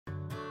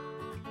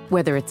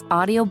Whether it's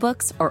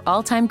audiobooks or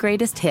all-time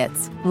greatest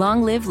hits,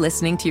 long live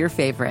listening to your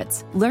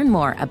favorites. Learn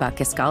more about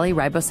Kisqali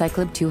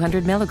Ribociclib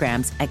 200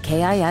 milligrams at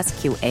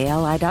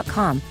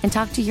KISQALI.com and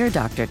talk to your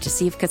doctor to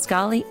see if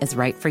Kisqali is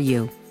right for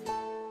you.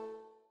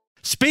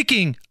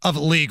 Speaking of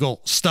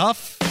legal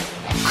stuff,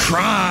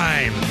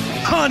 crime,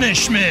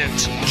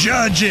 punishment,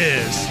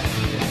 judges,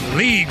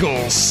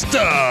 legal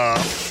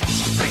stuff.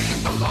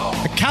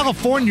 A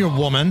California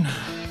woman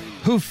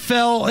who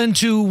fell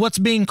into what's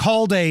being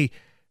called a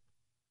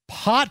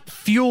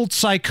pot-fueled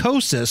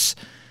psychosis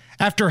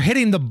after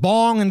hitting the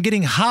bong and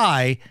getting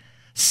high,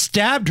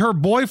 stabbed her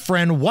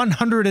boyfriend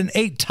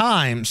 108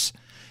 times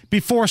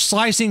before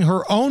slicing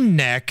her own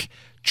neck,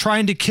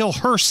 trying to kill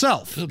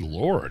herself. Good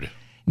Lord.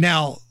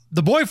 Now,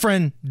 the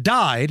boyfriend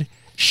died.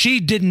 She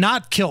did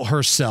not kill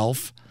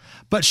herself,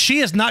 but she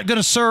is not going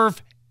to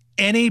serve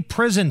any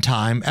prison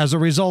time as a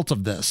result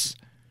of this.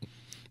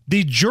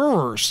 The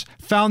jurors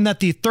found that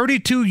the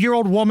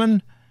 32-year-old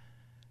woman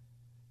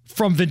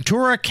from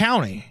Ventura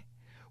County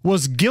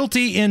was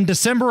guilty in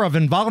December of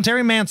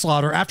involuntary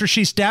manslaughter after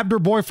she stabbed her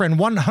boyfriend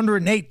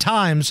 108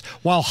 times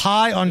while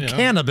high on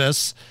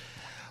cannabis,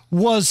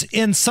 was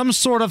in some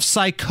sort of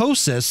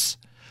psychosis,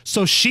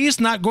 so she's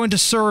not going to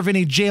serve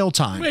any jail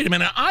time. Wait a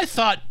minute. I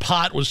thought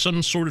pot was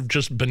some sort of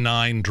just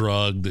benign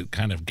drug that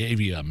kind of gave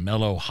you a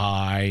mellow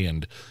high,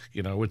 and,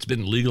 you know, it's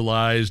been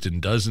legalized in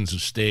dozens of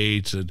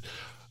states. And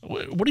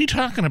what are you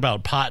talking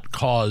about? Pot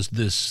caused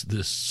this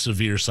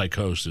severe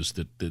psychosis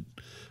that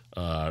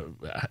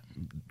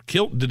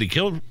killed. Did he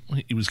kill?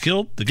 He was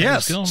killed? The guy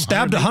was killed?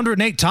 Stabbed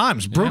 108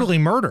 times, brutally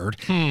murdered.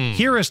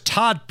 Here is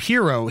Todd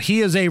Pirro. He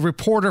is a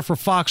reporter for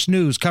Fox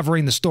News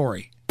covering the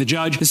story. The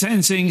judge is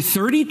sentencing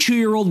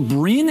 32-year-old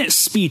Bryn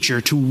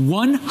Speecher to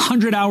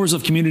 100 hours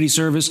of community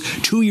service,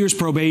 2 years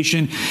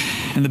probation,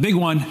 and the big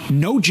one,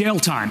 no jail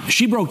time.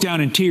 She broke down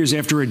in tears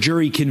after a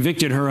jury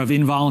convicted her of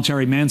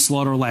involuntary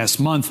manslaughter last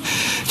month.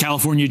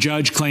 California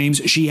judge claims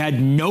she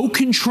had no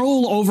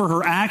control over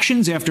her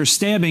actions after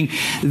stabbing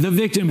the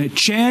victim,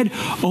 Chad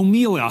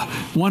O'Meala,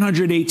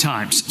 108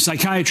 times.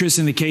 Psychiatrists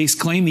in the case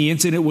claim the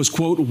incident was,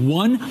 quote,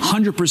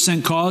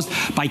 100%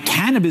 caused by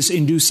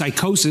cannabis-induced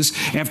psychosis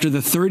after the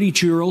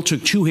 32-year-old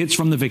took 2 hits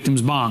from the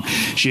victim's bong.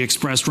 She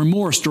expressed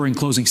remorse during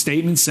closing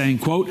statements, saying,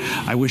 quote,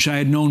 "I wish I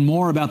had known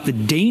more about the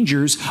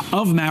dangers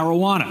of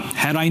marijuana.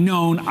 Had I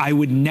known, I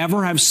would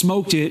never have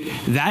smoked it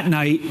that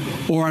night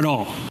or at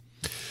all."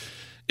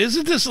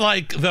 Isn't this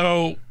like,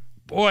 though,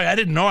 boy, I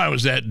didn't know I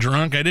was that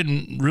drunk. I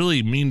didn't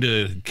really mean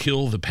to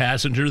kill the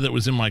passenger that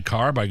was in my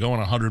car by going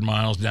 100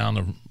 miles down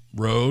the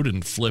road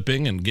and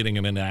flipping and getting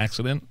in an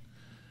accident?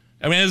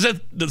 I mean, is that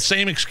the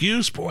same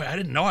excuse? Boy, I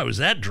didn't know I was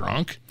that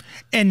drunk.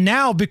 And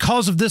now,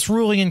 because of this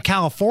ruling in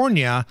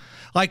California,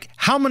 like,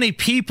 how many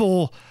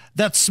people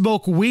that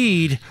smoke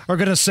weed are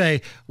going to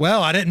say,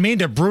 well, I didn't mean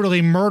to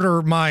brutally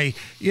murder my,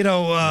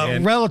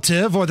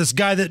 relative or this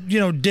guy that,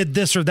 did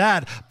this or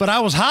that, but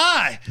I was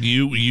high.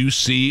 You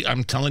see,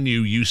 I'm telling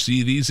you, you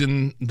see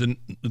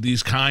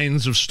these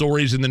kinds of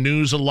stories in the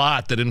news a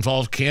lot that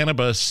involve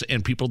cannabis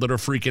and people that are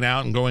freaking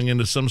out and going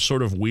into some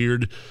sort of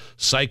weird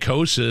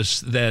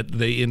psychosis that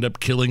they end up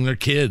killing their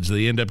kids.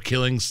 They end up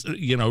killing,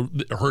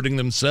 hurting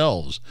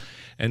themselves.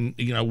 And,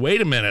 wait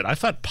a minute, I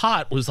thought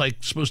pot was like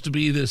supposed to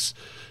be this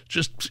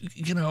just,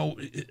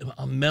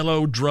 a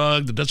mellow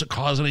drug that doesn't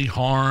cause any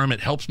harm. It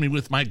helps me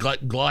with my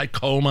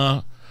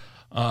glaucoma.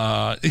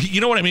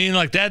 You know what I mean?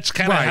 Like, that's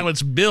kind of how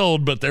it's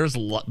billed, but there's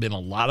been a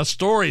lot of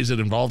stories that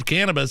involve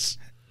cannabis.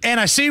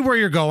 And I see where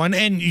you're going,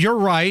 and you're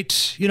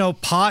right.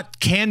 Pot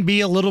can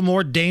be a little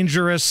more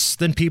dangerous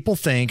than people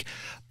think.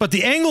 But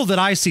the angle that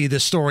I see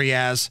this story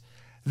as,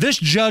 this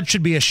judge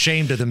should be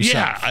ashamed of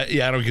himself.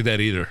 Yeah, I don't get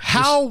that either.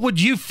 How would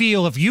you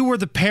feel if you were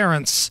the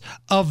parents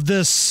of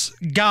this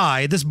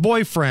guy, this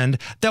boyfriend,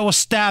 that was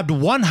stabbed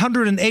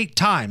 108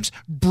 times,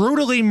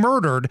 brutally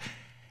murdered,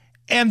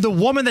 and the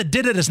woman that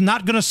did it is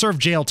not going to serve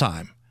jail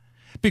time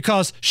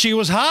because she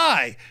was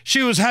high.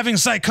 She was having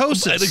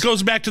psychosis. It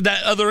goes back to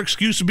that other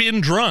excuse of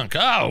being drunk.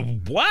 Oh,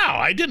 wow,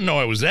 I didn't know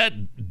I was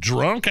that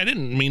drunk. I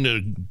didn't mean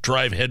to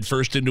drive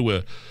headfirst into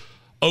a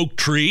oak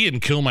tree and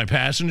kill my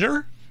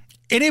passenger.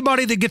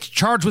 Anybody that gets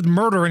charged with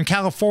murder in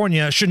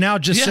California should now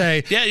just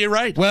say, yeah, you're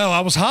right. Well, I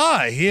was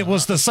high. It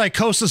was the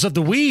psychosis of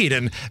the weed.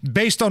 And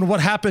based on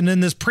what happened in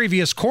this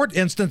previous court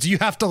instance, you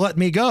have to let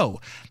me go.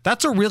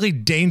 That's a really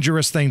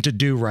dangerous thing to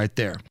do right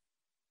there.